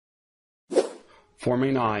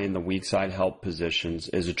Forming an eye in the weak side help positions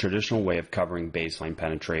is a traditional way of covering baseline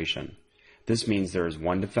penetration. This means there is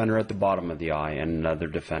one defender at the bottom of the eye and another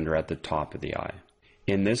defender at the top of the eye.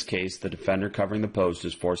 In this case, the defender covering the post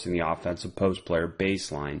is forcing the offensive post player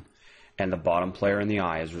baseline, and the bottom player in the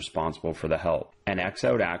eye is responsible for the help. An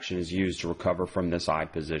X-out action is used to recover from this eye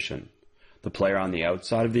position. The player on the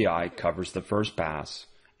outside of the eye covers the first pass,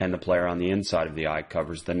 and the player on the inside of the eye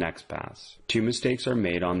covers the next pass. Two mistakes are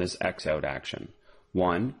made on this X-out action.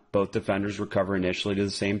 One, both defenders recover initially to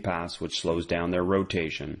the same pass, which slows down their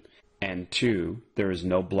rotation. And two, there is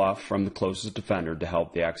no bluff from the closest defender to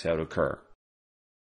help the X-out occur.